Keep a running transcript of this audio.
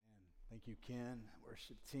Thank you, Ken,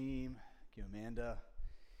 worship team. Thank you, Amanda.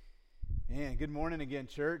 Man, good morning again,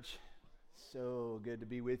 church. So good to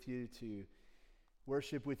be with you, to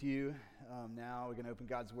worship with you. Now we're going to open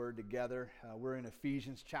God's Word together. We're in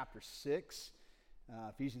Ephesians chapter 6.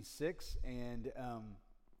 And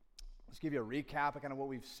let's give you a recap of kind of what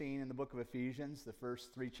we've seen in the book of Ephesians, the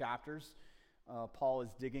first 3 chapters. Paul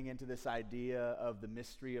is digging into this idea of the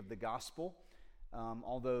mystery of the gospel.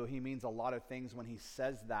 Although he means a lot of things when he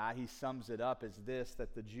says that, he sums it up as this,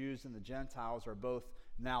 that the Jews and the Gentiles are both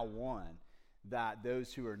now one, that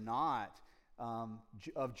those who are not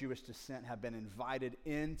of Jewish descent have been invited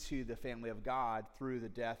into the family of God through the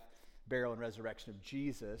death, burial, and resurrection of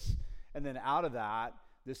Jesus. And then out of that,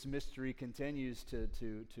 this mystery continues to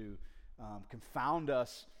confound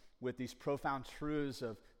us with these profound truths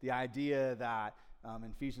of the idea that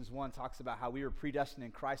in Ephesians 1 talks about how we were predestined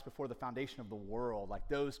in Christ before the foundation of the world. Like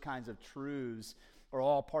those kinds of truths are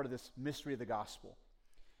all part of this mystery of the gospel.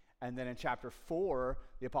 And then in chapter 4,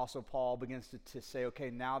 the Apostle Paul begins to say,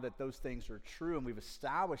 okay, now that those things are true and we've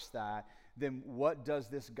established that, then what does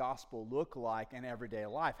this gospel look like in everyday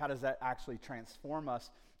life? How does that actually transform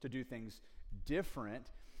us to do things different?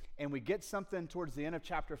 And we get something towards the end of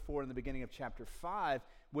chapter 4 and the beginning of chapter 5,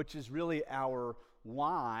 which is really our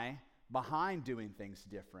why behind doing things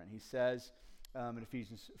different. He says in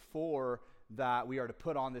Ephesians 4 that we are to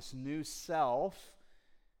put on this new self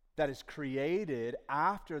that is created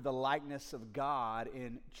after the likeness of God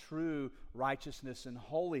in true righteousness and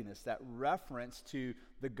holiness. That reference to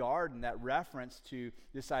the garden, that reference to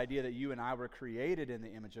this idea that you and I were created in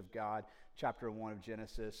the image of God, chapter 1 of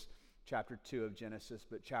Genesis, chapter 2 of Genesis,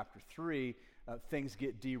 but chapter 3, things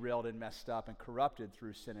get derailed and messed up and corrupted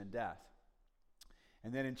through sin and death.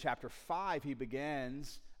 And then in chapter 5, he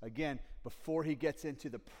begins, again, before he gets into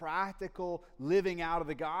the practical living out of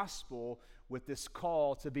the gospel, with this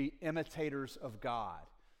call to be imitators of God.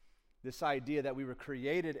 This idea that we were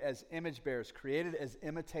created as image bearers, created as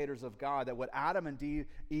imitators of God, that what Adam and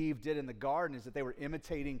Eve did in the garden is that they were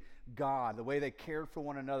imitating God. The way they cared for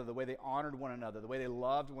one another, the way they honored one another, the way they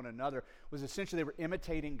loved one another, was essentially they were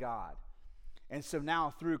imitating God. And so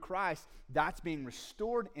now through Christ, that's being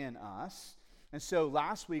restored in us. And so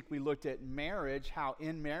last week we looked at marriage, how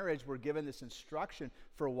in marriage we're given this instruction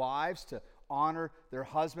for wives to honor their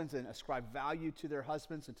husbands and ascribe value to their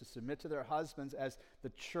husbands and to submit to their husbands as the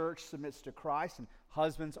church submits to Christ. And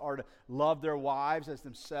husbands are to love their wives as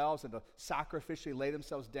themselves and to sacrificially lay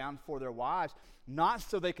themselves down for their wives, not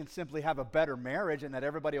so they can simply have a better marriage and that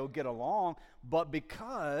everybody will get along, but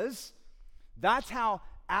because that's how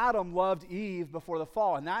Adam loved Eve before the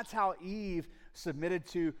fall, and that's how Eve submitted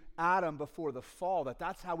to Adam before the fall,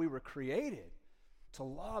 that's how we were created, to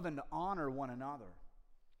love and to honor one another.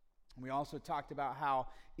 And we also talked about how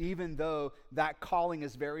even though that calling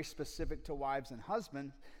is very specific to wives and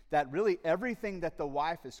husbands, that really everything that the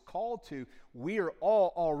wife is called to, we are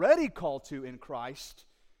all already called to in Christ,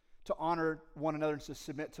 to honor one another and to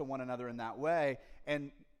submit to one another in that way.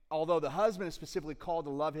 And although the husband is specifically called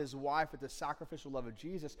to love his wife with the sacrificial love of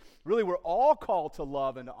Jesus, really we're all called to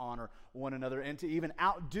love and to honor one another and to even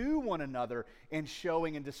outdo one another in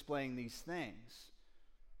showing and displaying these things.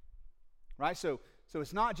 Right? So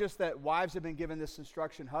it's not just that wives have been given this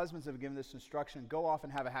instruction, husbands have been given this instruction, go off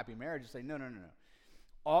and have a happy marriage. And say, no.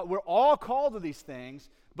 We're all called to these things,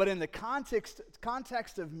 but in the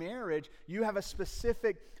context of marriage, you have a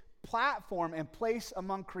specific platform and place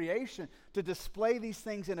among creation to display these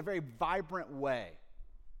things in a very vibrant way.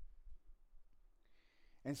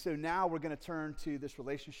 And so now we're going to turn to this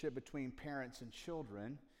relationship between parents and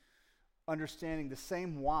children, understanding the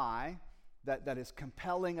same why that is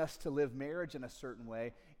compelling us to live marriage in a certain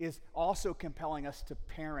way is also compelling us to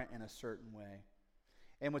parent in a certain way.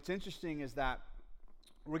 And what's interesting is that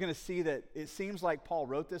we're going to see that it seems like Paul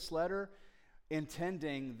wrote this letter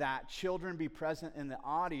intending that children be present in the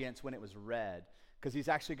audience when it was read, because he's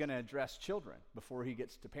actually going to address children before he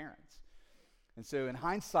gets to parents. And so in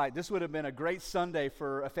hindsight, this would have been a great Sunday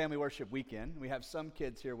for a family worship weekend. We have some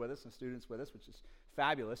kids here with us and students with us, which is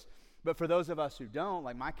fabulous. But for those of us who don't,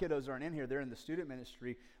 like my kiddos aren't in here, they're in the student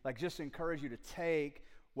ministry, like just encourage you to take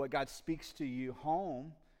what God speaks to you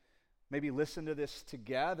home, maybe listen to this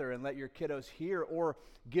together and let your kiddos hear, or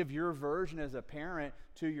give your version as a parent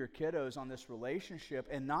to your kiddos on this relationship,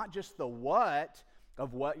 and not just the what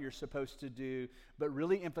of what you're supposed to do, but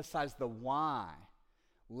really emphasize the why.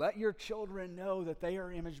 Let your children know that they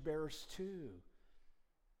are image bearers too.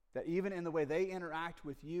 That even in the way they interact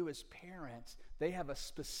with you as parents, they have a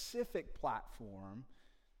specific platform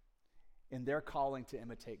in their calling to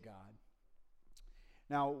imitate God.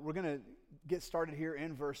 Now, we're going to get started here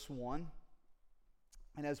in verse 1.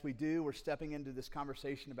 And as we do, we're stepping into this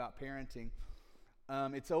conversation about parenting.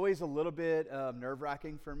 It's always a little bit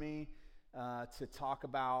nerve-wracking for me to talk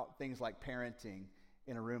about things like parenting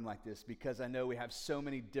in a room like this, because I know we have so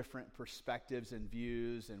many different perspectives and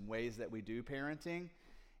views and ways that we do parenting,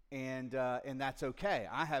 and that's okay.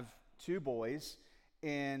 I have 2 boys,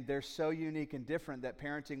 and they're so unique and different that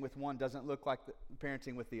parenting with one doesn't look like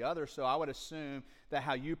parenting with the other, so I would assume that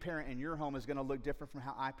how you parent in your home is going to look different from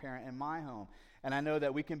how I parent in my home. And I know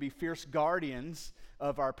that we can be fierce guardians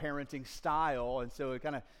of our parenting style, and so it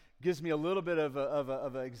kind of gives me a little bit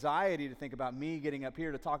of anxiety to think about me getting up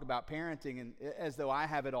here to talk about parenting and as though I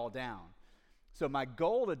have it all down. So my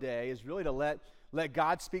goal today is really to let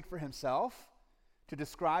God speak for himself, to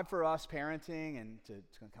describe for us parenting, and to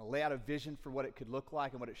kind of lay out a vision for what it could look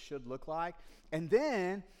like and what it should look like. And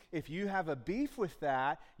then, if you have a beef with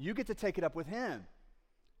that, you get to take it up with him,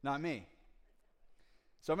 not me.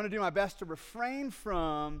 So I'm going to do my best to refrain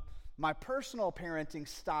from my personal parenting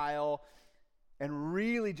style and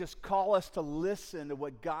really just call us to listen to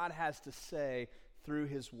what God has to say through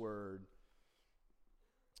his word.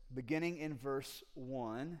 Beginning in verse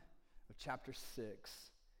 1 of chapter 6.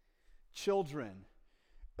 Children,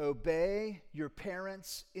 obey your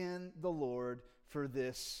parents in the Lord, for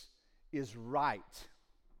this is right.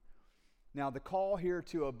 Now, the call here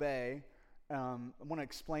to obey, I want to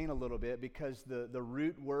explain a little bit, because the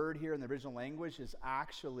root word here in the original language is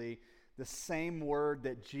actually the same word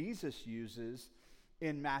that Jesus uses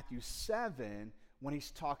in Matthew 7 when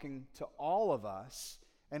he's talking to all of us.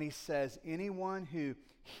 And he says, anyone who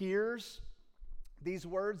hears these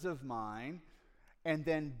words of mine and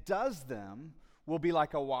then does them will be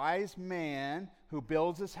like a wise man who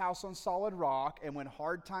builds his house on solid rock, and when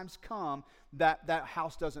hard times come, that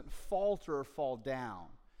house doesn't falter or fall down.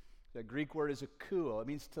 The Greek word is akuo. It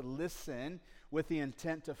means to listen with the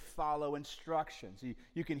intent to follow instructions.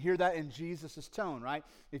 You can hear that in Jesus' tone, right?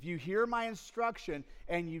 If you hear my instruction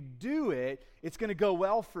and you do it, it's going to go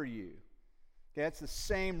well for you. Okay, that's the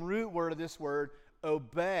same root word of this word,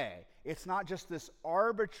 obey. It's not just this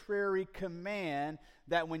arbitrary command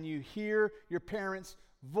that when you hear your parents'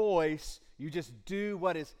 voice, you just do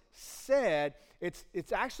what is said.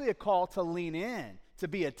 It's actually a call to lean in, to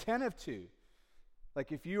be attentive to.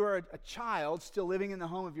 Like if you are a child still living in the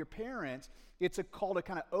home of your parents, it's a call to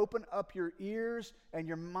kind of open up your ears and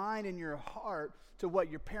your mind and your heart to what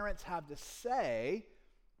your parents have to say.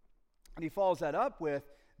 And he follows that up with,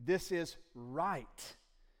 this is right.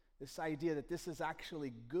 This idea that this is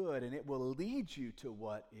actually good and it will lead you to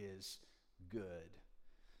what is good.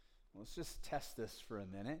 Let's just test this for a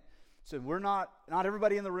minute. So we're not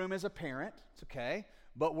everybody in the room is a parent, it's okay,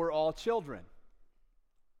 but we're all children.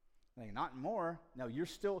 Like, not more. No, you're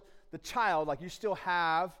still the child, like you still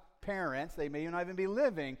have parents. They may not even be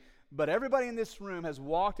living, but everybody in this room has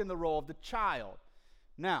walked in the role of the child.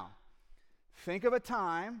 Now, think of a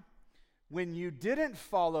time when you didn't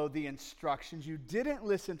follow the instructions, you didn't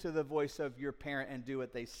listen to the voice of your parent and do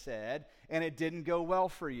what they said, and it didn't go well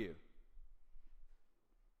for you.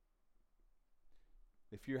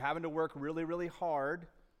 If you're having to work really, really hard,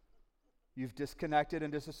 you've disconnected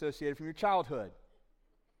and disassociated from your childhood.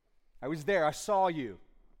 I was there. I saw you.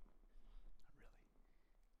 Not really.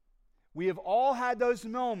 We have all had those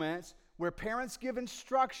moments where parents give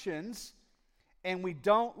instructions and we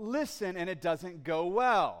don't listen and it doesn't go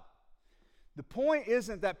well. The point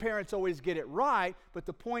isn't that parents always get it right, but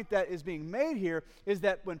the point that is being made here is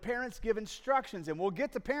that when parents give instructions, and we'll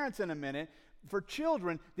get to parents in a minute, for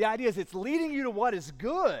children, the idea is it's leading you to what is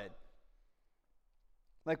good.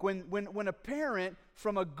 Like when a parent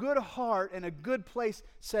from a good heart and a good place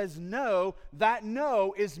says no, that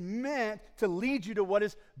no is meant to lead you to what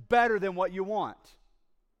is better than what you want.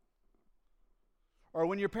 Or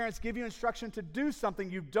when your parents give you instruction to do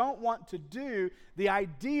something you don't want to do, the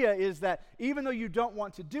idea is that even though you don't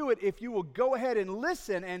want to do it, if you will go ahead and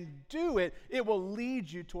listen and do it, it will lead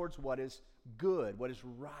you towards what is good, what is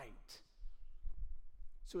right.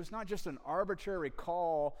 So it's not just an arbitrary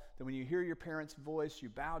call that when you hear your parents' voice, you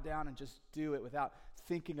bow down and just do it without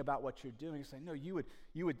thinking about what you're doing. It's like, no, you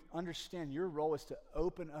would understand your role is to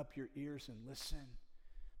open up your ears and listen,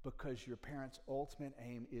 because your parents' ultimate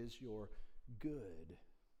aim is your good.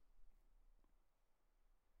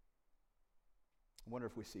 I wonder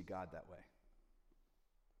if we see God that way.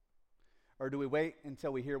 Or do we wait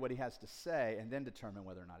until we hear what he has to say and then determine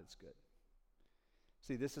whether or not it's good?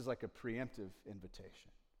 See, this is like a preemptive invitation.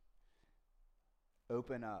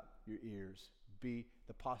 Open up your ears.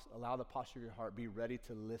 Allow the posture of your heart. Be ready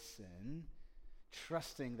to listen,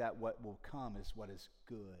 trusting that what will come is what is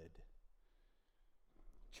good.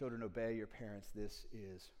 Children, obey your parents. This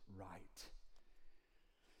is right.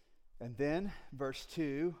 And then, verse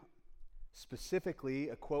 2, specifically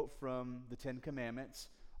a quote from the Ten Commandments,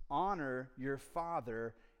 honor your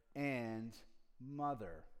father and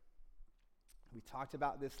mother. We talked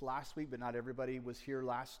about this last week, but not everybody was here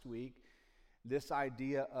last week. This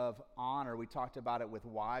idea of honor, we talked about it with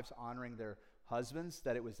wives honoring their husbands,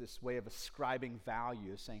 that it was this way of ascribing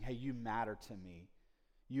value, saying, hey, you matter to me.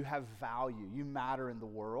 You have value. You matter in the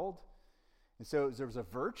world. And so there was a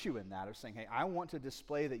virtue in that of saying, hey, I want to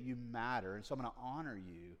display that you matter, and so I'm going to honor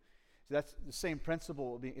you. So that's the same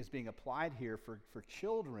principle is being applied here for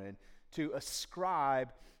children, to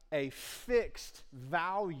ascribe a fixed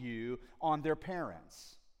value on their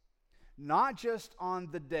parents. Not just on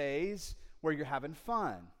the days where you're having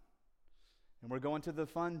fun, and we're going to the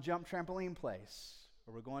fun jump trampoline place,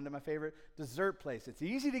 or we're going to my favorite dessert place. It's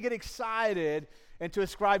easy to get excited and to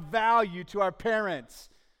ascribe value to our parents.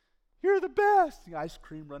 You're the best. The ice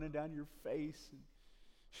cream running down your face, and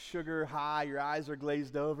sugar high, your eyes are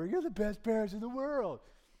glazed over. You're the best parents in the world.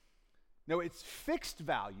 No, it's fixed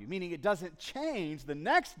value, meaning it doesn't change the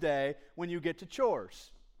next day when you get to chores.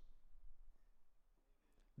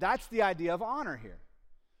 That's the idea of honor here.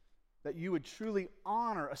 That you would truly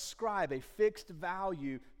honor, ascribe a fixed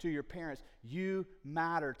value to your parents. You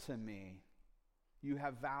matter to me. You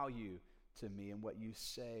have value to me, and what you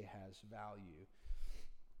say has value.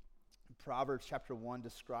 Proverbs chapter 1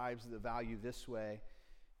 describes the value this way.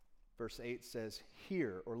 Verse 8 says,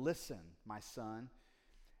 hear or listen, my son,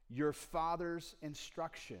 your father's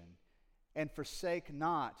instruction, and forsake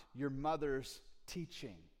not your mother's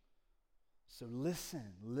teaching. So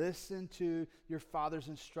listen to your father's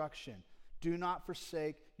instruction. Do not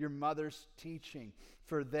forsake your mother's teaching,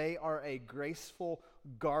 for they are a graceful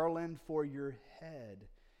garland for your head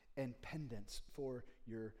and pendants for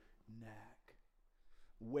your neck.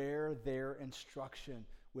 Wear their instruction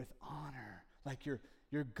with honor, like you're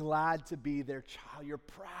glad to be their child. You're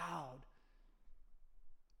proud.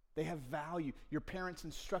 They have value. Your parents'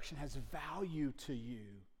 instruction has value to you.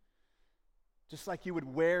 Just like you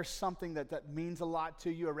would wear something that means a lot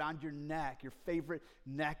to you around your neck, your favorite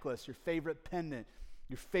necklace, your favorite pendant,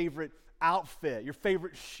 your favorite outfit, your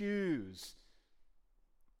favorite shoes.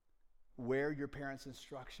 Wear your parents'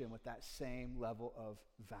 instruction with that same level of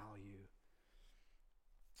value.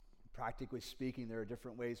 Practically speaking, there are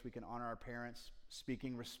different ways we can honor our parents.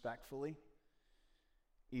 Speaking respectfully,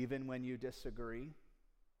 even when you disagree,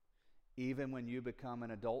 even when you become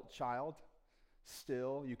an adult child,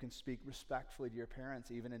 still you can speak respectfully to your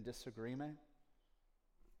parents, even in disagreement.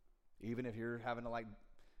 Even if you're having to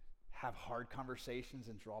have hard conversations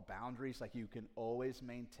and draw boundaries, you can always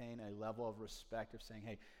maintain a level of respect of saying,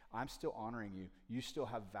 hey, I'm still honoring you. You still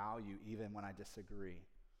have value even when I disagree.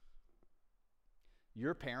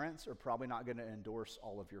 Your parents are probably not going to endorse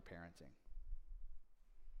all of your parenting.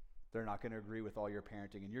 They're not going to agree with all your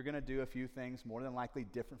parenting. And you're going to do a few things more than likely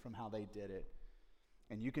different from how they did it.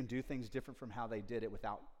 And you can do things different from how they did it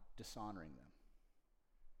without dishonoring them.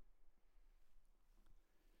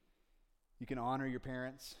 You can honor your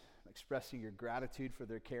parents, expressing your gratitude for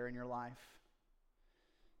their care in your life.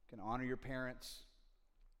 You can honor your parents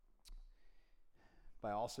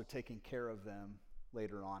by also taking care of them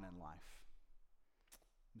later on in life.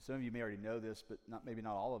 Some of you may already know this, but maybe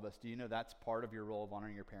not all of us. Do you know that's part of your role of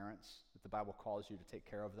honoring your parents? That the Bible calls you to take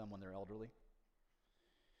care of them when they're elderly?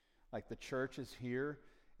 The church is here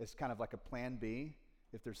as kind of like a plan B.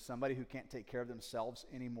 If there's somebody who can't take care of themselves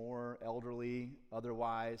anymore, elderly,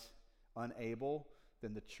 otherwise unable,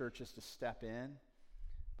 then the church is to step in.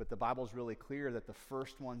 But the Bible's really clear that the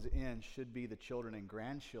first ones in should be the children and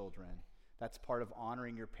grandchildren. That's part of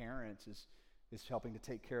honoring your parents is helping to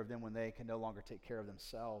take care of them when they can no longer take care of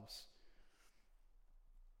themselves.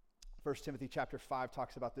 1 Timothy chapter 5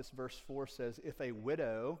 talks about this. Verse 4 says, if a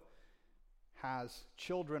widow has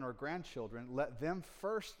children or grandchildren, let them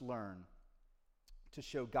first learn to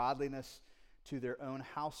show godliness to their own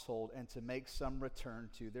household and to make some return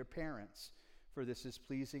to their parents, for this is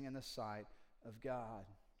pleasing in the sight of God.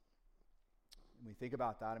 When we think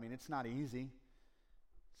about that, it's not easy.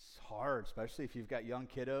 It's hard, especially if you've got young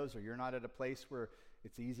kiddos or you're not at a place where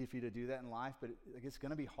it's easy for you to do that in life, but it's going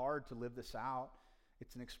to be hard to live this out.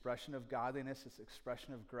 It's an expression of godliness. It's an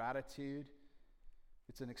expression of gratitude.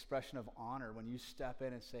 It's an expression of honor when you step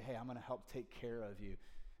in and say, hey, I'm going to help take care of you.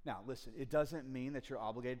 Now, listen, it doesn't mean that you're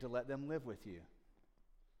obligated to let them live with you.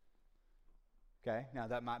 Okay? Now,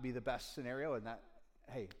 that might be the best scenario, and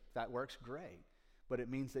if that works, great. But it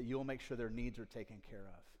means that you'll make sure their needs are taken care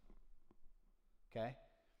of. Okay?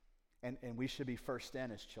 And we should be first in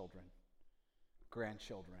as children,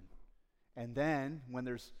 grandchildren. And then when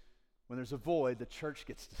When there's a void, the church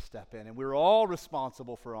gets to step in, and we're all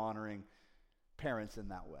responsible for honoring parents in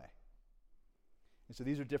that way. And so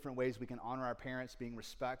these are different ways we can honor our parents: being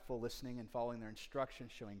respectful, listening and following their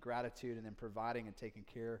instructions, showing gratitude, and then providing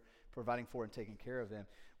for and taking care of them.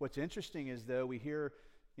 What's interesting is, though, we hear,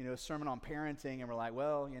 a sermon on parenting, and we're like,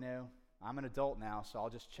 well, I'm an adult now, so I'll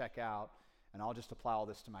just check out, and I'll just apply all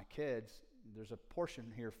this to my kids. There's a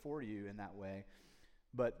portion here for you in that way.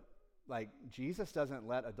 But, Jesus doesn't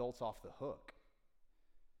let adults off the hook.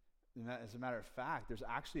 As a matter of fact, there's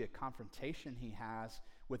actually a confrontation he has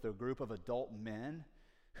with a group of adult men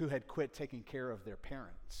who had quit taking care of their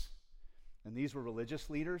parents. And these were religious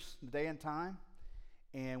leaders in the day and time.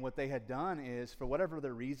 And what they had done is, for whatever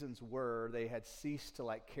their reasons were, they had ceased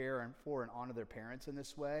to care for and honor their parents in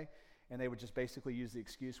this way. And they would just basically use the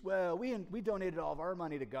excuse, well, we donated all of our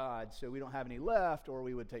money to God, so we don't have any left, or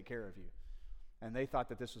we would take care of you. And they thought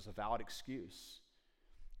that this was a valid excuse.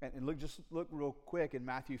 And look real quick in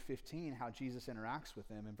Matthew 15 how Jesus interacts with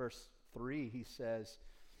them. In verse 3,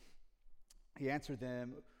 he answered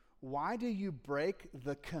them, "Why do you break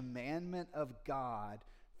the commandment of God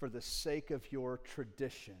for the sake of your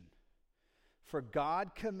tradition? For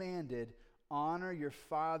God commanded, honor your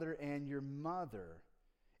father and your mother,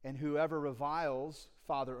 and whoever reviles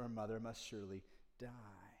father or mother must surely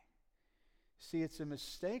die." See, it's a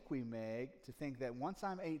mistake we make to think that once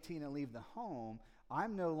I'm 18 and leave the home,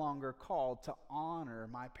 I'm no longer called to honor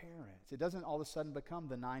my parents. It doesn't all of a sudden become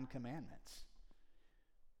the 9 commandments.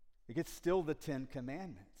 It gets still the 10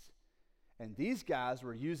 commandments. And these guys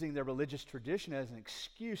were using their religious tradition as an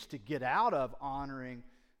excuse to get out of honoring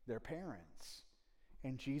their parents.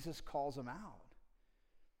 And Jesus calls them out.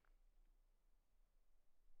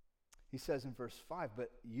 He says in verse 5,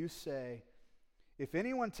 "But you say, if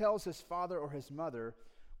anyone tells his father or his mother,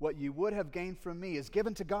 what you would have gained from me is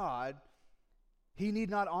given to God, he need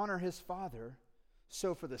not honor his father.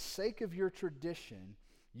 So for the sake of your tradition,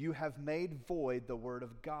 you have made void the word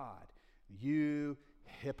of God. You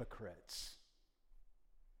hypocrites."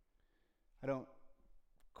 I don't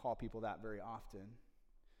call people that very often,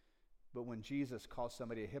 but when Jesus calls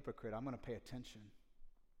somebody a hypocrite, I'm going to pay attention.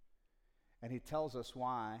 And he tells us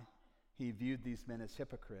why he viewed these men as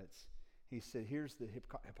hypocrites. He said, here's the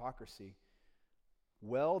hypocrisy.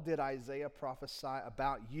 "Well did Isaiah prophesy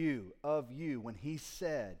about you, of you, when he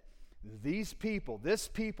said, this people,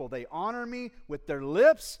 they honor me with their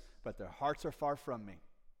lips, but their hearts are far from me.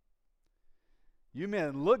 You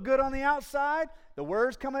men look good on the outside, the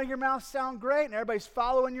words coming out of your mouth sound great, and everybody's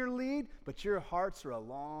following your lead, but your hearts are a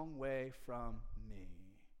long way from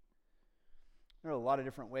me." There are a lot of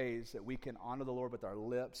different ways that we can honor the Lord with our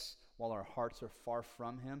lips while our hearts are far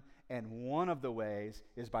from him, and one of the ways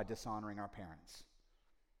is by dishonoring our parents.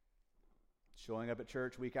 Showing up at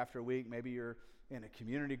church week after week, maybe you're in a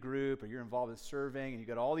community group or you're involved in serving and you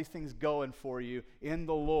got all these things going for you in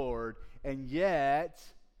the Lord, and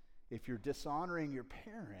yet if you're dishonoring your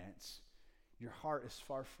parents, your heart is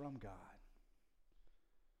far from God.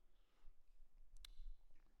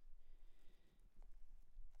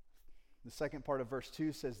 The second part of verse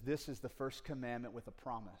 2 says, "This is the first commandment with a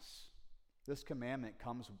promise." This commandment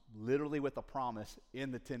comes literally with a promise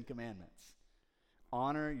in the 10 commandments.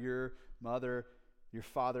 "Honor your mother, your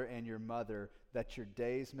father, and your mother, that your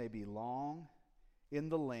days may be long in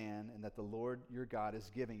the land, and that the Lord your God is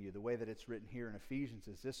giving you." The way that it's written here in Ephesians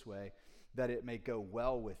is this way: "That it may go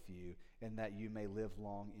well with you, and that you may live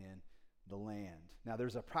long in the land." Now,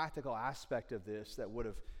 there's a practical aspect of this that would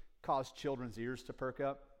have caused children's ears to perk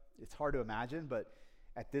up. It's hard to imagine, but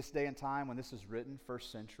at this day and time, when this is written,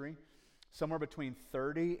 first century, somewhere between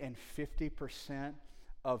 30 and 50%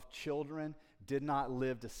 of children did not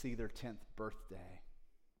live to see their 10th birthday.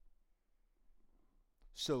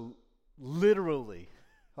 So literally,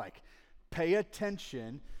 pay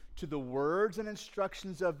attention to the words and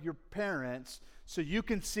instructions of your parents so you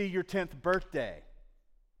can see your 10th birthday.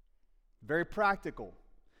 Very practical.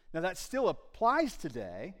 Now that still applies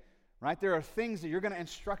today, right? There are things that you're going to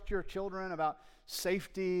instruct your children about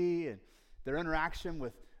safety and their interaction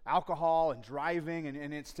with alcohol and driving,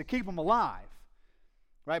 and it's to keep them alive,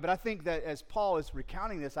 right? But I think that as Paul is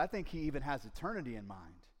recounting this, I think he even has eternity in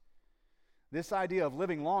mind. This idea of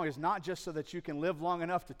living long is not just so that you can live long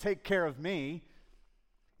enough to take care of me.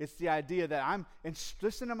 It's the idea that I'm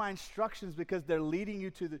listening to my instructions because they're leading you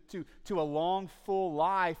to a long, full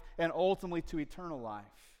life and ultimately to eternal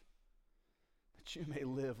life, that you may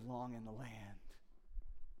live long in the land.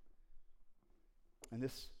 And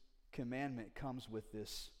this commandment comes with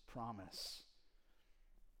this promise.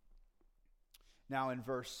 Now in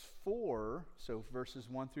verse 4, so verses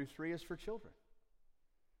 1 through 3 is for children.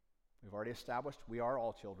 We've already established we are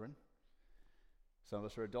all children. Some of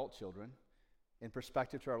us are adult children. In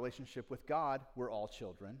perspective to our relationship with God, we're all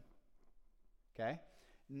children. Okay?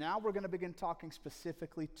 Now we're going to begin talking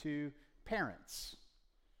specifically to parents.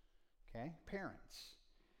 Okay? Parents.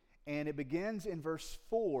 And it begins in verse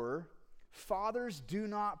 4. Fathers, do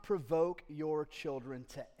not provoke your children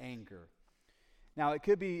to anger. Now,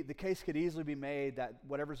 the case could easily be made that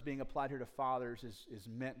whatever's being applied here to fathers is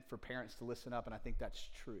meant for parents to listen up, and I think that's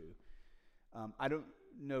true. I don't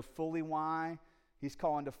know fully why he's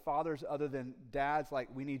calling to fathers other than dads, like,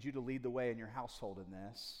 we need you to lead the way in your household in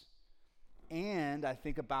this. And I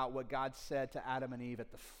think about what God said to Adam and Eve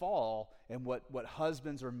at the fall and what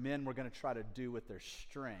husbands or men were going to try to do with their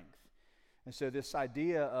strength. And so this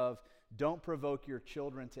idea of don't provoke your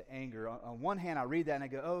children to anger. On one hand, I read that and I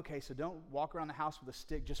go, oh, okay, so don't walk around the house with a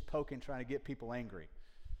stick just poking, trying to get people angry.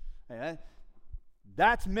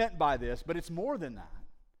 That's meant by this, but it's more than that.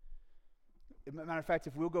 As a matter of fact,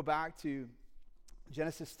 if we'll go back to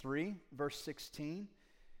Genesis 3, verse 16,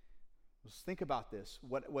 let's think about this.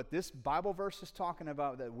 What this Bible verse is talking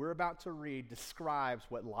about that we're about to read describes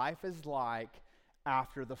what life is like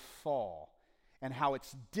after the fall and how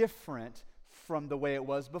it's different from the way it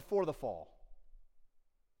was before the fall.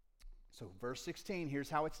 So verse 16, here's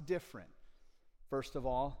how it's different. First of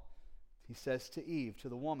all, he says to Eve, to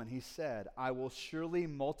the woman, he said, I will surely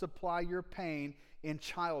multiply your pain in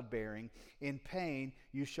childbearing. In pain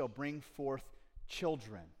you shall bring forth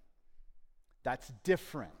children. That's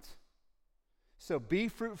different. So be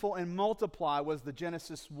fruitful and multiply was the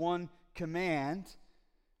Genesis 1 command,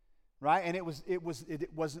 right? And it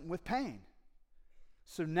wasn't with pain.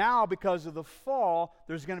 So now, because of the fall,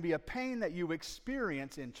 there's going to be a pain that you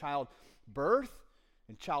experience in childbirth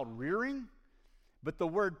and child rearing. But the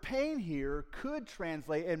word pain here could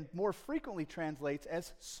translate, and more frequently translates,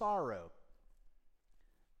 as sorrow,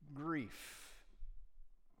 grief.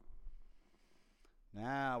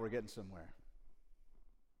 Now we're getting somewhere.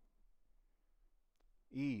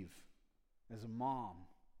 Eve, as a mom,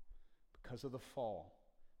 because of the fall,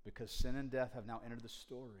 because sin and death have now entered the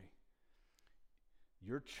story,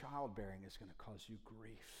 your childbearing is going to cause you grief.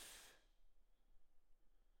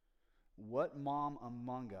 What mom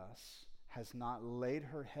among us has not laid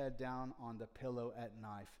her head down on the pillow at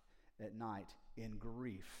night in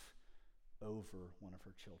grief over one of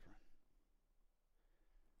her children?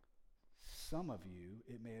 Some of you,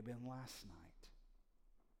 it may have been last night.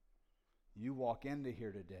 You walk into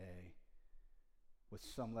here today with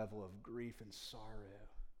some level of grief and sorrow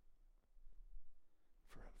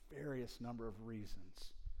for a various number of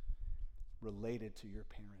reasons related to your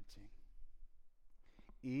parenting.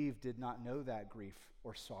 Eve did not know that grief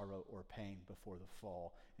or sorrow or pain before the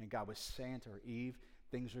fall. And God was saying to her, Eve,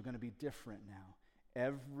 things are going to be different now.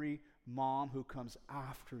 Every mom who comes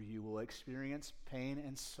after you will experience pain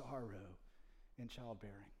and sorrow in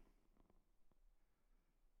childbearing.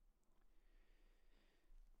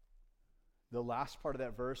 The last part of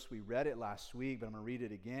that verse, we read it last week, but I'm going to read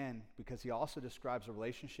it again because he also describes a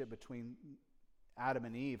relationship between Adam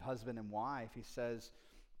and Eve, husband and wife. He says,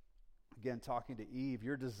 again, talking to Eve,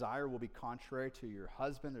 your desire will be contrary to your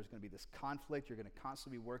husband. There's going to be this conflict. You're going to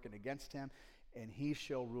constantly be working against him, and he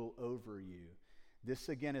shall rule over you. This,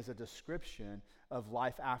 again, is a description of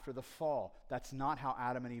life after the fall. That's not how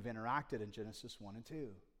Adam and Eve interacted in Genesis 1 and 2.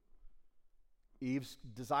 Eve's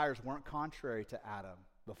desires weren't contrary to Adam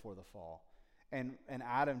before the fall. And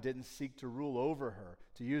Adam didn't seek to rule over her,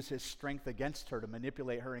 to use his strength against her, to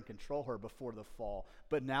manipulate her and control her before the fall.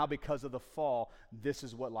 But now, because of the fall, this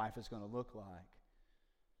is what life is going to look like.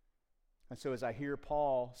 And so as I hear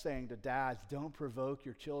Paul saying to dads, don't provoke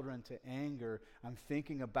your children to anger, I'm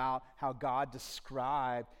thinking about how God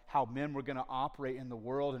described how men were going to operate in the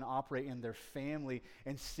world and operate in their family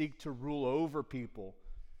and seek to rule over people,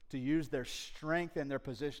 to use their strength and their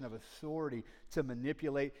position of authority to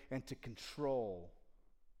manipulate and to control.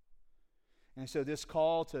 And so this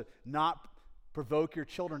call to not provoke your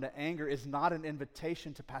children to anger is not an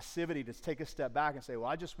invitation to passivity, to take a step back and say, well,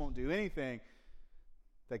 I just won't do anything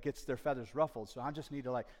that gets their feathers ruffled, so I just need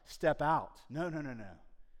to step out. No.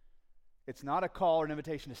 It's not a call or an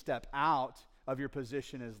invitation to step out of your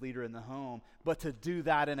position as leader in the home, but to do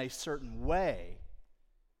that in a certain way.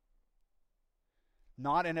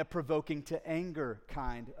 Not in a provoking to anger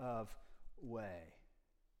kind of way.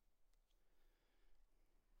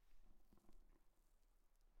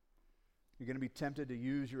 You're going to be tempted to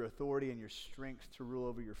use your authority and your strength to rule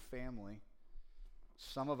over your family.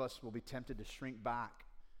 Some of us will be tempted to shrink back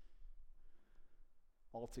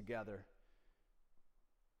altogether.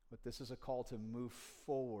 But this is a call to move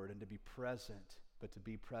forward and to be present, but to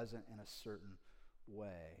be present in a certain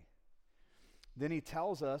way. Then he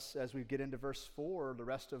tells us, as we get into verse 4, the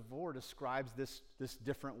rest of 4 describes this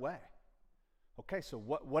different way. Okay, so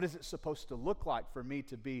what is it supposed to look like for me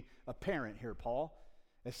to be a parent here, Paul?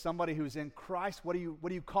 As somebody who's in Christ, what are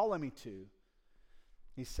you calling me to?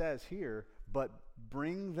 He says here, but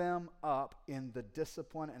bring them up in the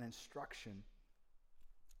discipline and instruction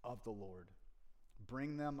of the Lord.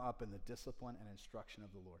 Bring them up in the discipline and instruction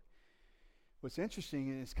of the Lord. What's interesting,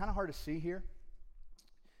 and it's kind of hard to see here,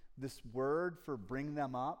 this word for bring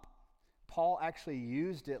them up, Paul actually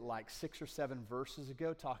used it like 6 or 7 verses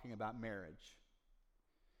ago talking about marriage.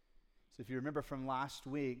 So if you remember from last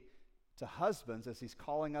week, to husbands, as he's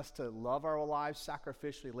calling us to love our lives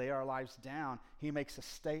sacrificially, lay our lives down, he makes a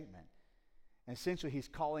statement. And essentially, he's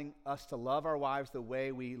calling us to love our wives the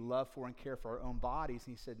way we love for and care for our own bodies.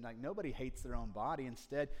 And he said, like, nobody hates their own body.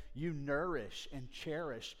 Instead, you nourish and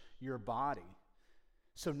cherish your body.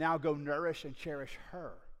 So now go nourish and cherish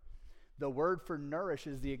her. The word for nourish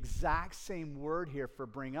is the exact same word here for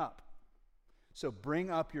bring up. So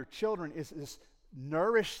bring up your children is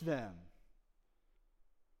nourish them.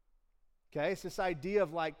 Okay, it's this idea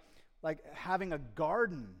of like having a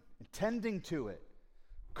garden and tending to it,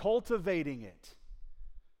 cultivating it.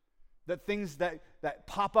 That things that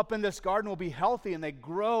pop up in this garden will be healthy and they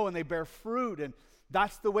grow and they bear fruit, and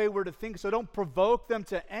that's the way we're to think. So don't provoke them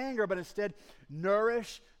to anger, but instead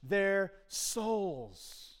nourish their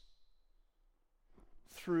souls.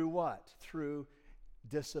 Through what? Through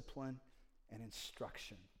discipline and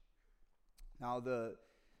instruction. Now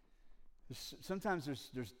sometimes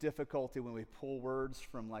there's difficulty when we pull words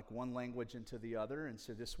from like one language into the other, and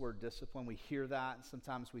so this word discipline, we hear that, and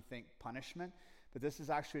sometimes we think punishment, but this is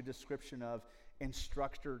actually a description of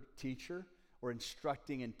instructor-teacher, or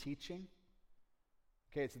instructing and teaching.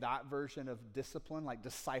 Okay, it's that version of discipline, like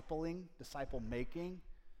discipling, disciple-making.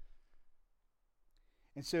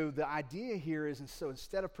 And so the idea here is, and so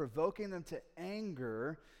instead of provoking them to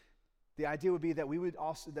anger, the idea would be that we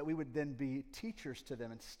would then be teachers to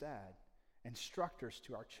them instead. Instructors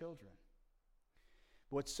to our children.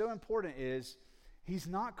 But what's so important is he's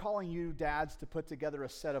not calling you dads to put together a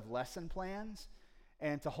set of lesson plans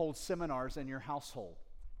and to hold seminars in your household.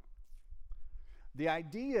 The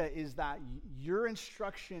idea is that your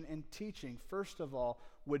instruction and teaching, first of all,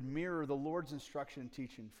 would mirror the Lord's instruction and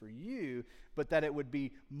teaching for you, but that it would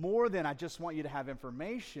be more than I just want you to have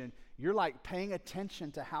information. You're like paying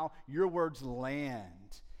attention to how your words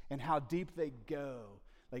land and how deep they go.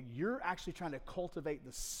 Like you're actually trying to cultivate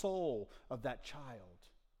the soul of that child.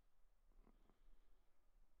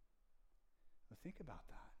 But think about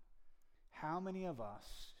that. How many of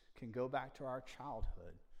us can go back to our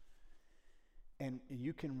childhood and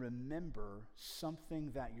you can remember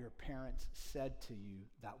something that your parents said to you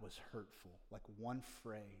that was hurtful, like one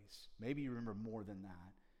phrase. Maybe you remember more than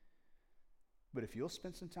that. But if you'll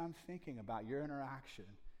spend some time thinking about your interaction,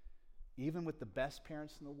 even with the best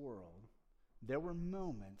parents in the world, there were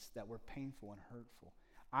moments that were painful and hurtful.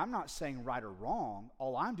 I'm not saying right or wrong.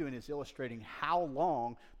 All I'm doing is illustrating how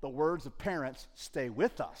long the words of parents stay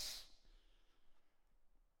with us.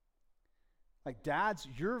 Like dads,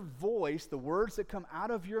 your voice, the words that come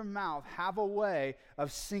out of your mouth have a way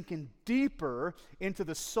of sinking deeper into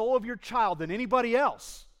the soul of your child than anybody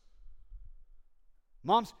else.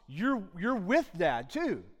 Moms, you're with dad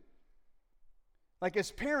too. Like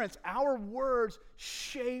as parents, our words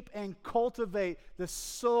shape and cultivate the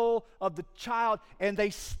soul of the child, and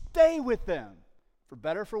they stay with them, for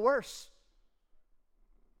better or for worse.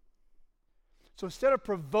 So instead of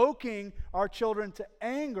provoking our children to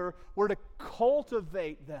anger, we're to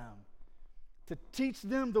cultivate them, to teach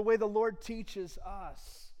them the way the Lord teaches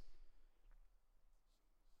us.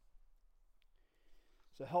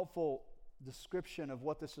 It's a helpful description of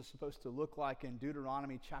what this is supposed to look like in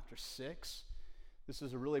Deuteronomy chapter 6. This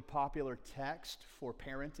is a really popular text for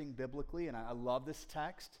parenting biblically, and I love this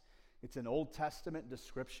text. It's an Old Testament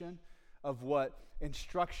description of what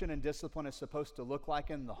instruction and discipline is supposed to look like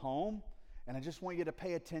in the home, and I just want you to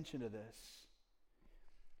pay attention to this.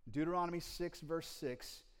 Deuteronomy 6, verse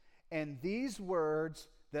 6, and these words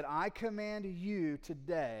that I command you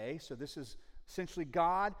today, so this is essentially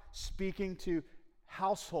God speaking to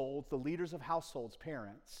households, the leaders of households,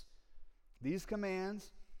 parents. These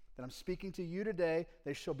commands that I'm speaking to you today,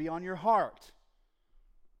 they shall be on your heart.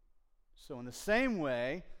 So in the same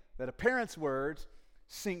way that a parent's words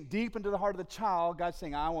sink deep into the heart of the child, God's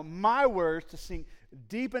saying, I want my words to sink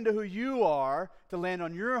deep into who you are, to land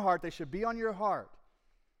on your heart. They should be on your heart.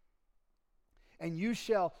 And you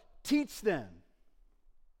shall teach them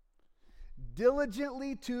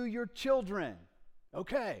diligently to your children.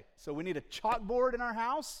 Okay, so we need a chalkboard in our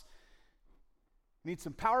house. We need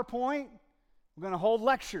some PowerPoint. We're going to hold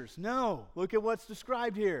lectures. No. Look at what's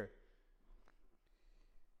described here.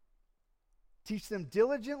 Teach them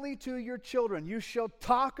diligently to your children. You shall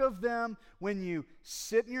talk of them when you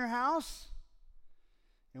sit in your house,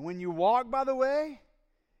 and when you walk by the way,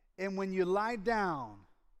 and when you lie down,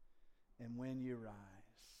 and when you rise.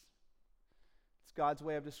 It's God's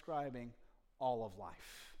way of describing all of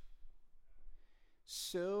life.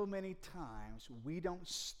 So many times we don't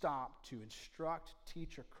stop to instruct,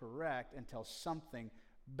 teach, or correct until something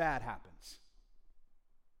bad happens.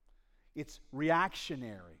 It's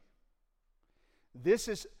reactionary. This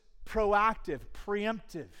is proactive,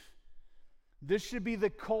 preemptive. This should be the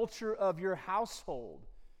culture of your household.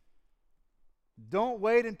 Don't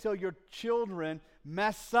wait until your children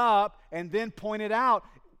mess up and then point it out.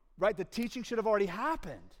 Right? The teaching should have already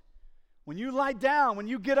happened. When you lie down, when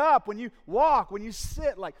you get up, when you walk, when you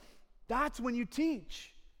sit, that's when you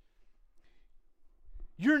teach.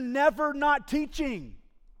 You're never not teaching.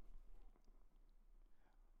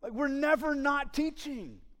 We're never not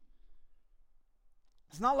teaching.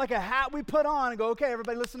 It's not like a hat we put on and go, okay,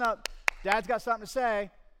 everybody listen up. Dad's got something to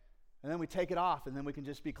say. And then we take it off, and then we can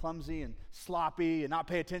just be clumsy and sloppy and not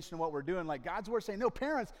pay attention to what we're doing. God's word saying, no,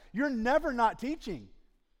 parents, you're never not teaching.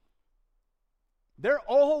 They're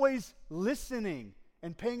always listening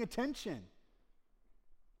and paying attention.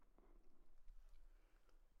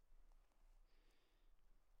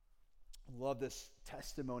 I love this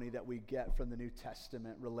testimony that we get from the New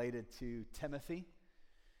Testament related to Timothy.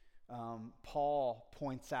 Paul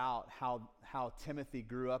points out how Timothy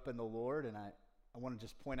grew up in the Lord, and I want to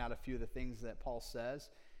just point out a few of the things that Paul says.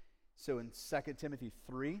 So in 2 Timothy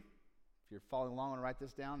 3, if you're following along and write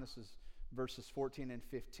this down, this is verses 14 and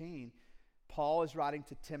 15. Paul is writing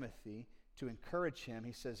to Timothy to encourage him.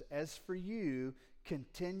 He says, as for you,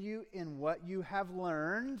 continue in what you have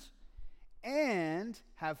learned and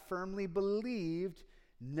have firmly believed,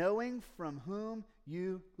 knowing from whom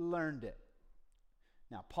you learned it.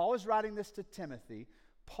 Now, Paul is writing this to Timothy.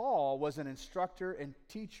 Paul was an instructor and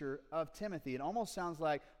teacher of Timothy. It almost sounds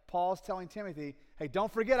like Paul's telling Timothy, hey,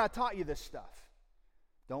 don't forget I taught you this stuff.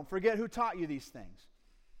 Don't forget who taught you these things.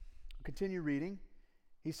 Continue reading.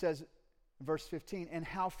 He says, verse 15, and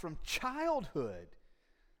how from childhood.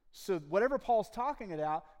 So whatever Paul's talking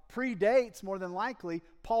about predates, more than likely,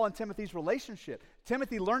 Paul and Timothy's relationship.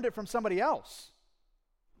 Timothy learned it from somebody else.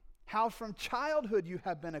 How from childhood you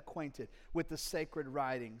have been acquainted with the sacred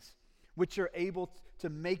writings, which are able to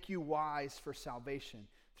make you wise for salvation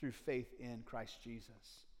through faith in Christ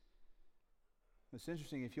Jesus. It's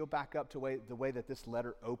interesting, if you'll back up to the way that this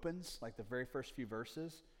letter opens, like the very first few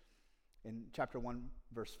verses, in chapter 1,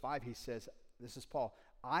 verse 5, he says, this is Paul,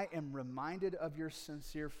 I am reminded of your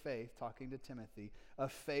sincere faith, talking to Timothy, a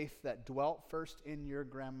faith that dwelt first in your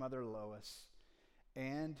grandmother Lois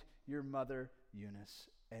and your mother Eunice,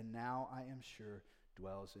 and now I am sure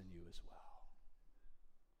dwells in you as well.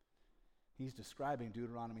 He's describing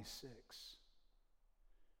Deuteronomy 6.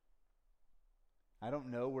 I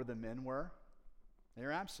don't know where the men were.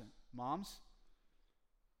 They're absent. Moms,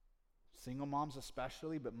 single moms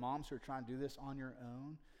especially, but moms who are trying to do this on your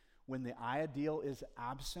own, when the ideal is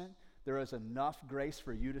absent, there is enough grace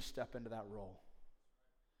for you to step into that role.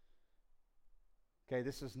 Okay,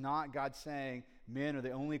 this is not God saying men are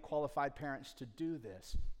the only qualified parents to do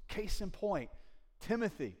this. Case in point,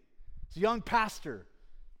 Timothy, he's a young pastor,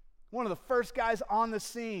 one of the first guys on the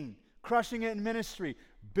scene, crushing it in ministry,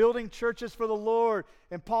 building churches for the Lord.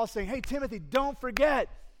 And Paul's saying, hey, Timothy, don't forget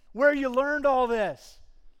where you learned all this.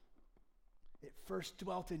 It first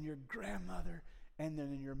dwelt in your grandmother, and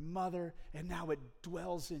then in your mother, and now it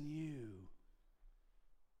dwells in you.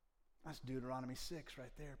 That's Deuteronomy 6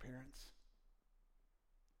 right there, parents.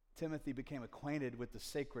 Timothy became acquainted with the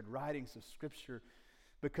sacred writings of Scripture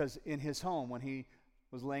because in his home, when he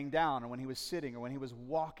was laying down or when he was sitting or when he was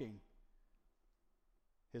walking,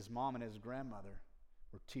 his mom and his grandmother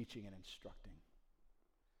were teaching and instructing,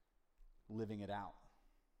 living it out.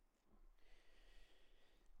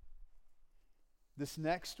 This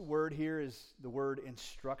next word here is the word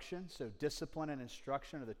instruction. So discipline and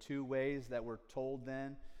instruction are the two ways that we're told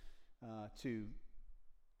then to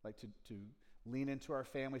lean into our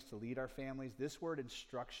families, to lead our families. This word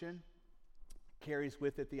instruction carries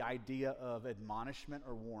with it the idea of admonishment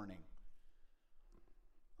or warning.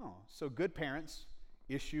 Oh, so good parents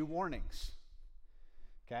issue warnings.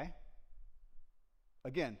 Okay?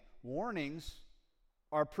 Again, warnings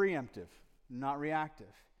are preemptive, not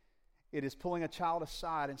reactive. It is pulling a child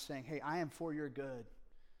aside and saying, hey, I am for your good.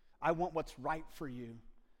 I want what's right for you.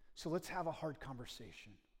 So let's have a hard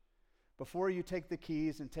conversation. Before you take the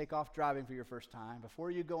keys and take off driving for your first time,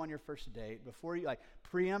 before you go on your first date, before you,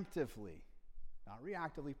 preemptively. Not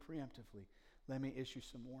reactively, preemptively. Let me issue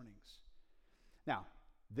some warnings. Now,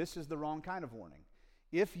 this is the wrong kind of warning.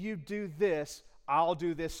 If you do this, I'll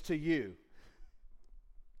do this to you.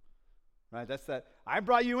 Right? That's that. I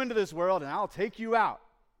brought you into this world and I'll take you out.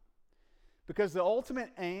 Because the ultimate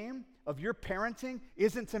aim of your parenting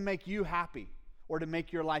isn't to make you happy or to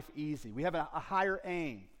make your life easy. We have a higher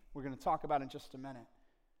aim we're going to talk about in just a minute.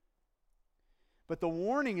 But the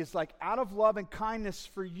warning is like, out of love and kindness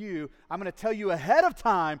for you, I'm going to tell you ahead of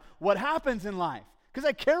time what happens in life. Because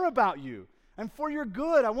I care about you. And for your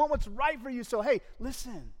good, I want what's right for you. So, hey,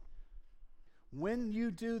 listen. When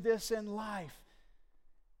you do this in life,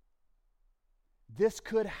 this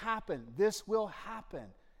could happen. This will happen.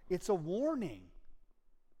 It's a warning.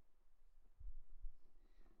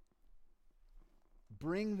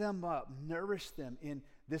 Bring them up, nourish them in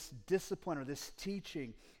this discipline or this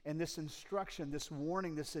teaching and this instruction, this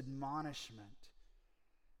warning, this admonishment.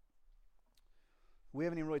 We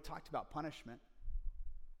haven't even really talked about punishment.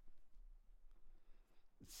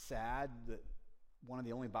 It's sad that one of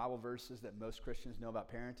the only Bible verses that most Christians know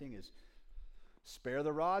about parenting is spare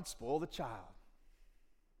the rod, spoil the child.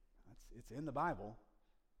 It's in the Bible,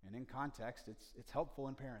 and in context, it's helpful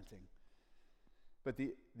in parenting. But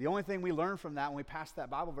the only thing we learn from that when we pass that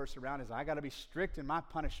Bible verse around is I got to be strict in my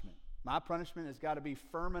punishment. My punishment has got to be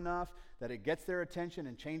firm enough that it gets their attention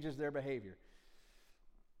and changes their behavior.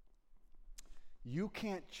 You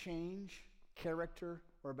can't change character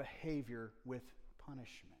or behavior with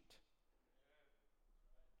punishment.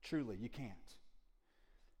 Truly, you can't.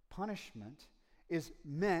 Punishment is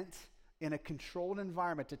meant in a controlled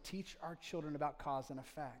environment to teach our children about cause and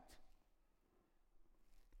effect.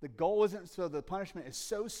 The goal isn't so the punishment is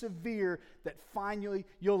so severe that finally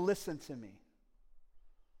you'll listen to me.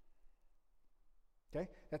 Okay?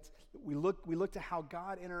 We look to how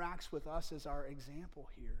God interacts with us as our example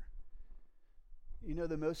here. You know,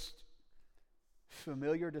 the most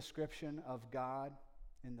familiar description of God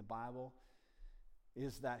in the Bible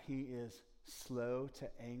is that he is slow to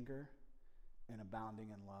anger and abounding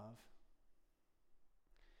in love.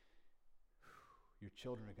 Your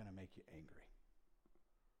children are going to make you angry.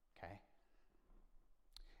 Okay?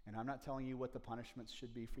 And I'm not telling you what the punishments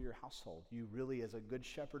should be for your household. You really, as a good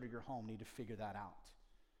shepherd of your home, need to figure that out.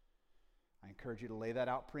 I encourage you to lay that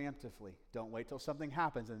out preemptively. Don't wait till something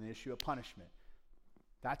happens and then issue a punishment.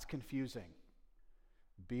 That's confusing.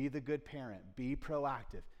 Be the good parent. Be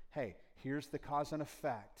proactive. Hey, here's the cause and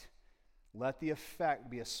effect. Let the effect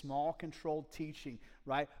be a small, controlled teaching,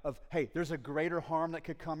 right? Of, hey, there's a greater harm that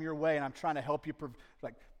could come your way, and I'm trying to help you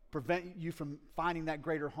prevent you from finding that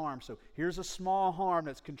greater harm. So here's a small harm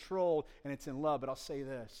that's controlled, and it's in love. But I'll say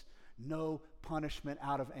this, no punishment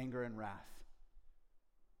out of anger and wrath.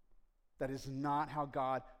 That is not how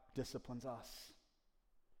God disciplines us.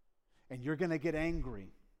 And you're going to get angry.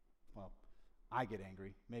 Well, I get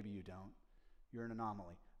angry. Maybe you don't. You're an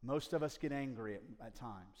anomaly. Most of us get angry at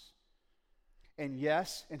times. And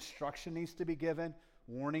yes, instruction needs to be given.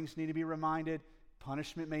 Warnings need to be reminded.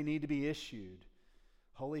 Punishment may need to be issued.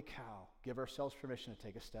 Holy cow, give ourselves permission to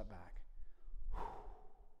take a step back. Whew.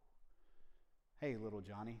 Hey, little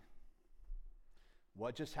Johnny,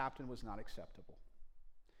 what just happened was not acceptable.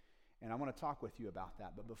 And I want to talk with you about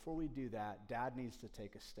that. But before we do that, Dad needs to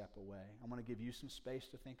take a step away. I'm going to give you some space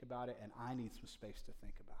to think about it, and I need some space to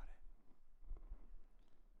think about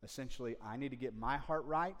it. Essentially, I need to get my heart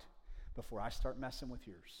right before I start messing with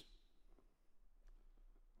yours.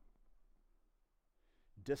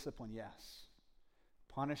 Discipline, yes.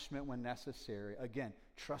 Punishment when necessary. Again,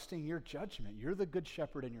 trusting your judgment. You're the good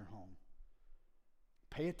shepherd in your home.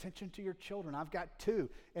 Pay attention to your children. I've got two,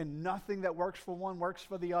 and nothing that works for one works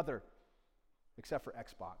for the other. Except for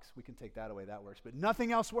Xbox. We can take that away. That works. But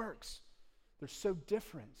nothing else works. They're so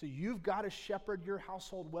different. So you've got to shepherd your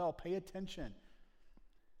household well. Pay attention.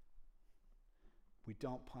 We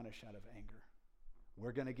don't punish out of anger.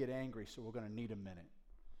 We're going to get angry, so we're going to need a minute.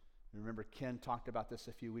 Remember, Ken talked about this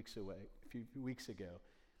a few weeks ago.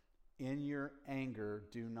 In your anger,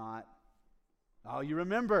 do not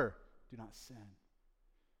sin.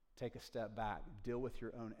 Take a step back. Deal with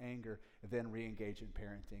your own anger, and then re-engage in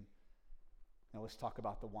parenting. Now let's talk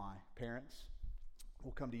about the why. Parents,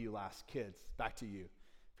 we'll come to you last. Kids, back to you.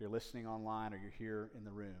 If you're listening online or you're here in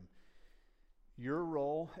the room. Your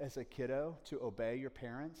role as a kiddo to obey your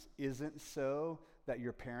parents isn't so that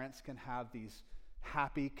your parents can have these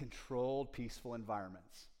happy, controlled, peaceful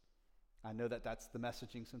environments. I know that that's the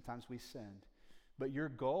messaging sometimes we send. But your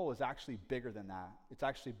goal is actually bigger than that. It's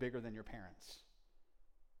actually bigger than your parents.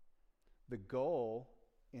 The goal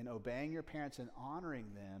in obeying your parents and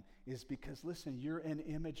honoring them is because, listen, you're an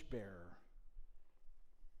image bearer.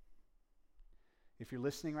 If you're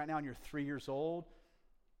listening right now and you're 3 years old,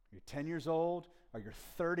 you're 10 years old, or you're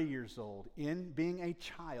 30 years old, in being a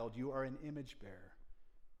child, you are an image bearer.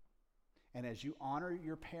 And as you honor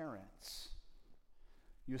your parents,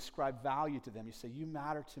 you ascribe value to them. You say, you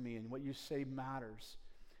matter to me, and what you say matters.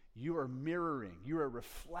 You are mirroring, you are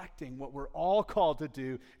reflecting what we're all called to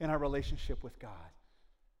do in our relationship with God.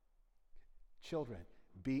 Children,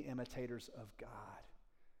 be imitators of God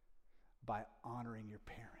by honoring your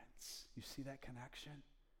parents. You see that connection?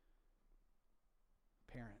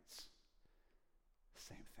 Parents,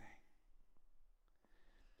 same thing.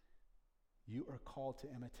 You are called to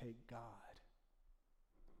imitate God.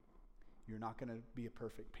 You're not going to be a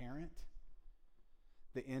perfect parent.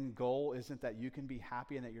 The end goal isn't that you can be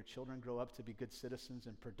happy and that your children grow up to be good citizens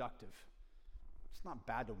and productive. It's not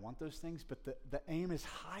bad to want those things, but the aim is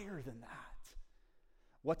higher than that.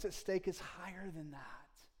 What's at stake is higher than that.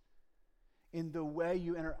 In the way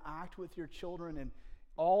you interact with your children, and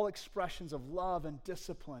all expressions of love and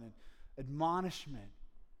discipline and admonishment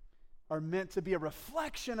are meant to be a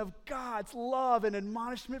reflection of God's love and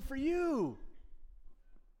admonishment for you.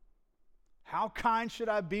 How kind should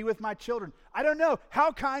I be with my children? I don't know.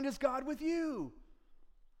 How kind is God with you?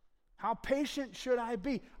 How patient should I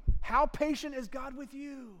be? How patient is God with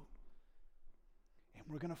you? And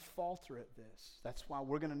we're going to falter at this. That's why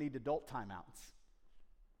we're going to need adult timeouts.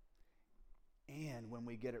 And when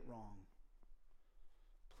we get it wrong,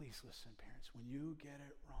 please listen, parents, when you get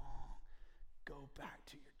it wrong, go back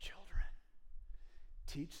to your children.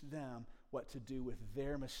 Teach them what to do with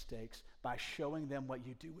their mistakes by showing them what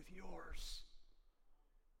you do with yours.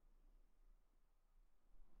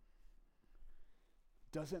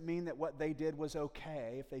 Doesn't mean that what they did was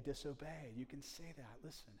okay if they disobeyed. You can say that.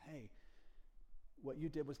 Listen, hey, what you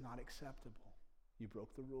did was not acceptable. You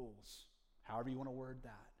broke the rules. However you want to word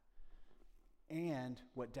that. And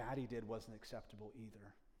what Daddy did wasn't acceptable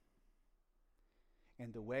either.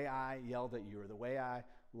 And the way I yelled at you, or the way I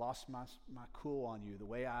lost my cool on you, the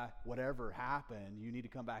way whatever happened, you need to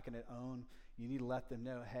come back and own. You need to let them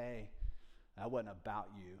know, hey, that wasn't about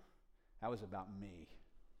you. That was about me.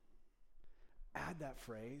 Add that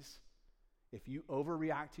phrase. If you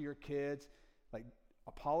overreact to your kids, like,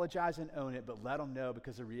 apologize and own it, but let them know,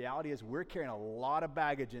 because the reality is we're carrying a lot of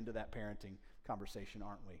baggage into that parenting conversation,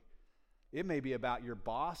 aren't we? It may be about your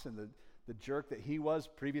boss and the jerk that he was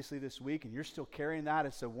previously this week, and you're still carrying that.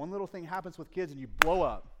 And so one little thing happens with kids and you blow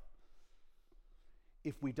up.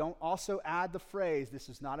 If we don't also add the phrase, this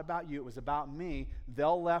is not about you, it was about me,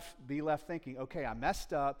 they'll be left thinking, okay, I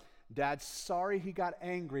messed up. Dad's sorry he got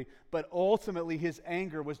angry, but ultimately his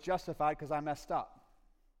anger was justified because I messed up.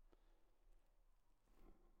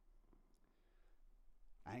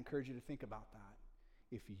 I encourage you to think about that.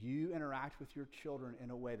 If you interact with your children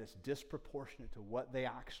in a way that's disproportionate to what they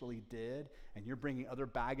actually did, and you're bringing other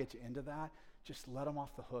baggage into that, just let them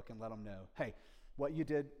off the hook and let them know, hey, what you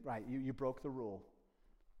did, right, you broke the rule.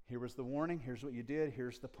 Here was the warning, here's what you did,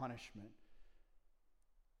 here's the punishment.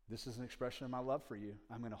 This is an expression of my love for you.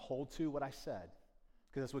 I'm going to hold to what I said,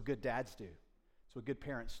 because that's what good dads do. That's what good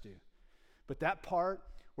parents do. But that part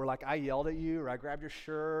where, like, I yelled at you, or I grabbed your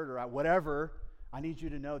shirt, or whatever, I need you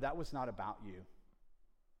to know that was not about you.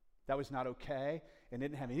 That was not okay, and it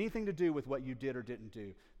didn't have anything to do with what you did or didn't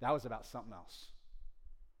do. That was about something else.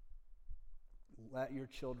 Let your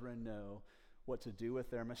children know what to do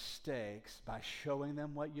with their mistakes by showing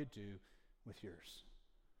them what you do with yours.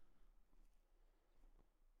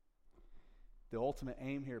 The ultimate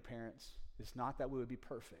aim here, parents, is not that we would be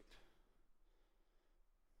perfect.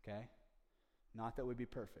 Okay? Not that we'd be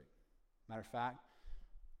perfect. Matter of fact,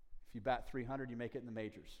 if you bat 300, you make it in the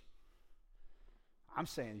majors. I'm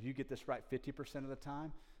saying if you get this right 50% of the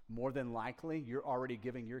time, more than likely you're already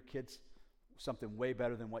giving your kids something way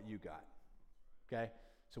better than what you got. Okay?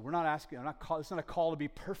 So we're not asking, it's not a call to be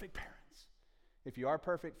perfect parents. If you are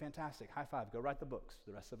perfect, fantastic. High five. Go write the books.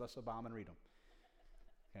 The rest of us will buy them and read them.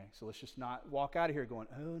 Okay? So let's just not walk out of here going,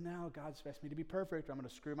 oh, now God expects me to be perfect. I'm going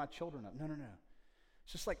to screw my children up. No.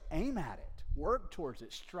 It's just like aim at it. Work towards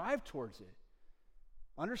it. Strive towards it.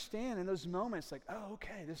 Understand in those moments, like, oh,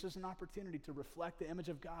 okay, this is an opportunity to reflect the image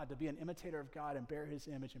of God, to be an imitator of God and bear his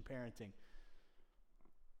image in parenting.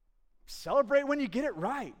 Celebrate when you get it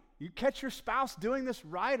right. You catch your spouse doing this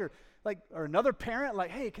right, or another parent,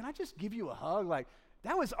 like, hey, can I just give you a hug? Like,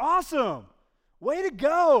 that was awesome. Way to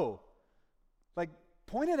go. Like,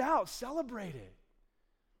 point it out, celebrate it.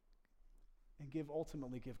 And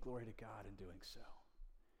ultimately give glory to God in doing so.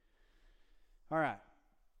 All right,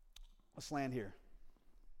 let's land here.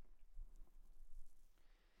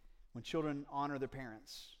 When children honor their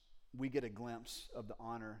parents, we get a glimpse of the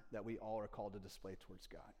honor that we all are called to display towards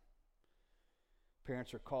God.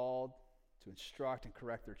 Parents are called to instruct and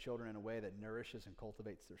correct their children in a way that nourishes and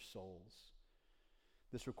cultivates their souls.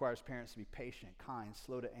 This requires parents to be patient, kind,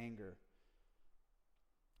 slow to anger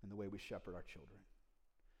in the way we shepherd our children.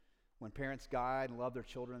 When parents guide and love their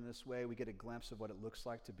children in this way, we get a glimpse of what it looks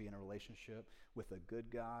like to be in a relationship with a good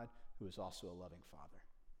God who is also a loving Father.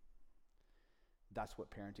 That's what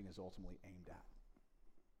parenting is ultimately aimed at.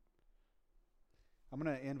 I'm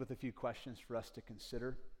going to end with a few questions for us to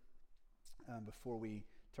consider before we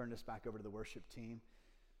turn this back over to the worship team.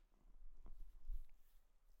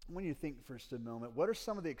 I want you to think for just a moment, what are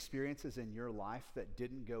some of the experiences in your life that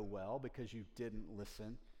didn't go well because you didn't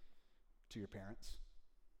listen to your parents?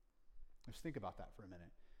 Just think about that for a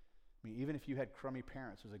minute. I mean, even if you had crummy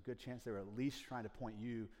parents, there's a good chance they were at least trying to point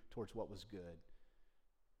you towards what was good.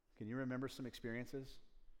 Can you remember some experiences?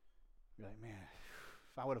 You're like, man,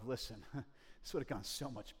 if I would have listened, this would have gone so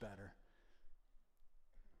much better.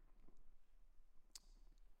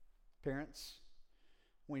 Parents,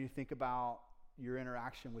 when you think about your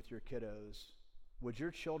interaction with your kiddos, would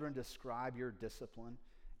your children describe your discipline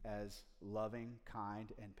as loving,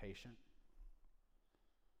 kind, and patient?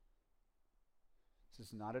 This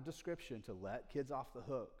is not a description to let kids off the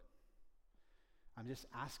hook. I'm just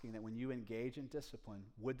asking that when you engage in discipline,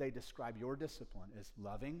 would they describe your discipline as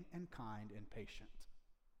loving and kind and patient?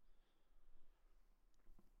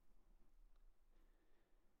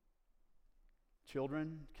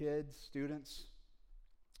 Children, kids, students,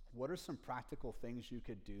 what are some practical things you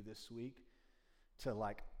could do this week to,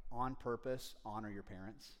 on purpose, honor your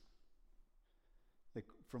parents?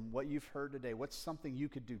 From what you've heard today, what's something you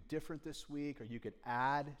could do different this week, or you could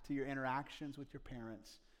add to your interactions with your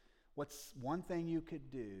parents? What's one thing you could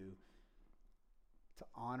do to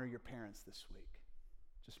honor your parents this week?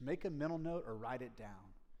 Just make a mental note or write it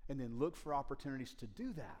down, and then look for opportunities to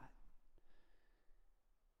do that.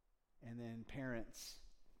 And then parents,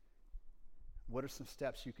 what are some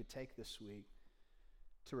steps you could take this week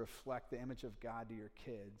to reflect the image of God to your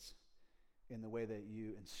kids in the way that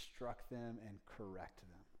you instruct them and correct them?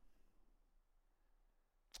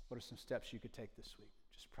 What are some steps you could take this week,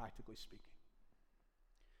 just practically speaking?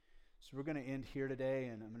 So we're going to end here today,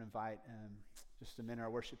 and I'm going to invite just a minute. Our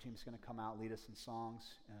worship team is going to come out, lead us in songs.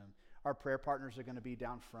 Our prayer partners are going to be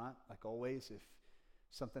down front, like always. If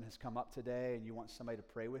something has come up today and you want somebody to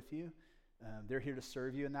pray with you, they're here to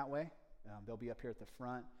serve you in that way. They'll be up here at the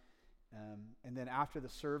front. And then after the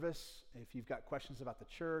service, if you've got questions about the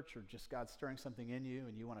church or just God stirring something in you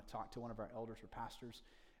and you want to talk to one of our elders or pastors,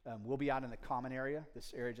 we'll be out in the common area,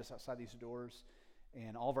 this area just outside these doors.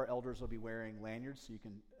 And all of our elders will be wearing lanyards so you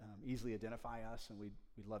can easily identify us, and we'd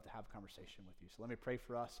love to have a conversation with you. So let me pray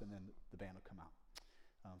for us, and then the band will come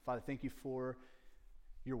out. Father, thank you for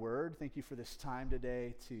your word. Thank you for this time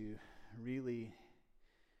today to really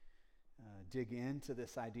dig into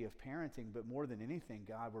this idea of parenting. But more than anything,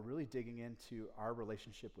 God, we're really digging into our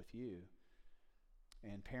relationship with you.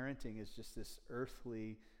 And parenting is just this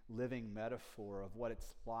earthly living metaphor of what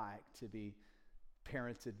it's like to be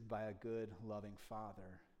parented by a good, loving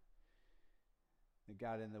Father. And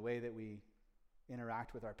God, in the way that we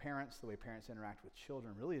interact with our parents, the way parents interact with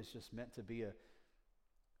children, really is just meant to be a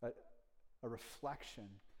reflection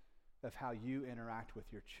of how you interact with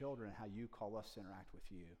your children and how you call us to interact with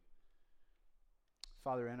you.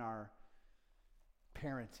 Father, in our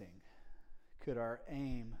parenting, could our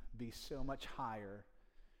aim be so much higher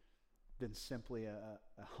than simply a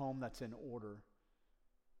home that's in order,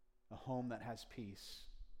 a home that has peace?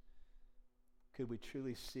 Could we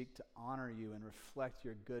truly seek to honor you and reflect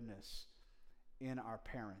your goodness in our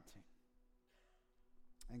parenting?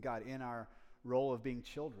 And God, in our role of being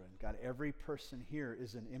children, God, every person here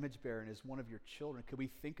is an image bearer and is one of your children. Could we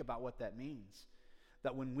think about what that means?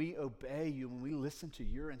 That when we obey you, when we listen to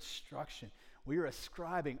your instruction, we are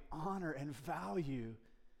ascribing honor and value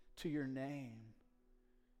to your name.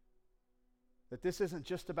 That this isn't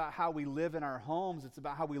just about how we live in our homes, it's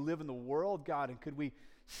about how we live in the world, God. And could we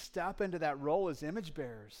step into that role as image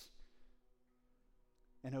bearers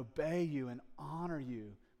and obey you and honor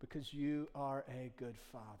you because you are a good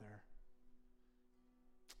Father?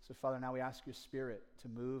 So, Father, now we ask your Spirit to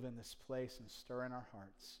move in this place and stir in our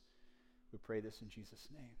hearts. We pray this in Jesus'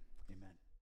 name. Amen.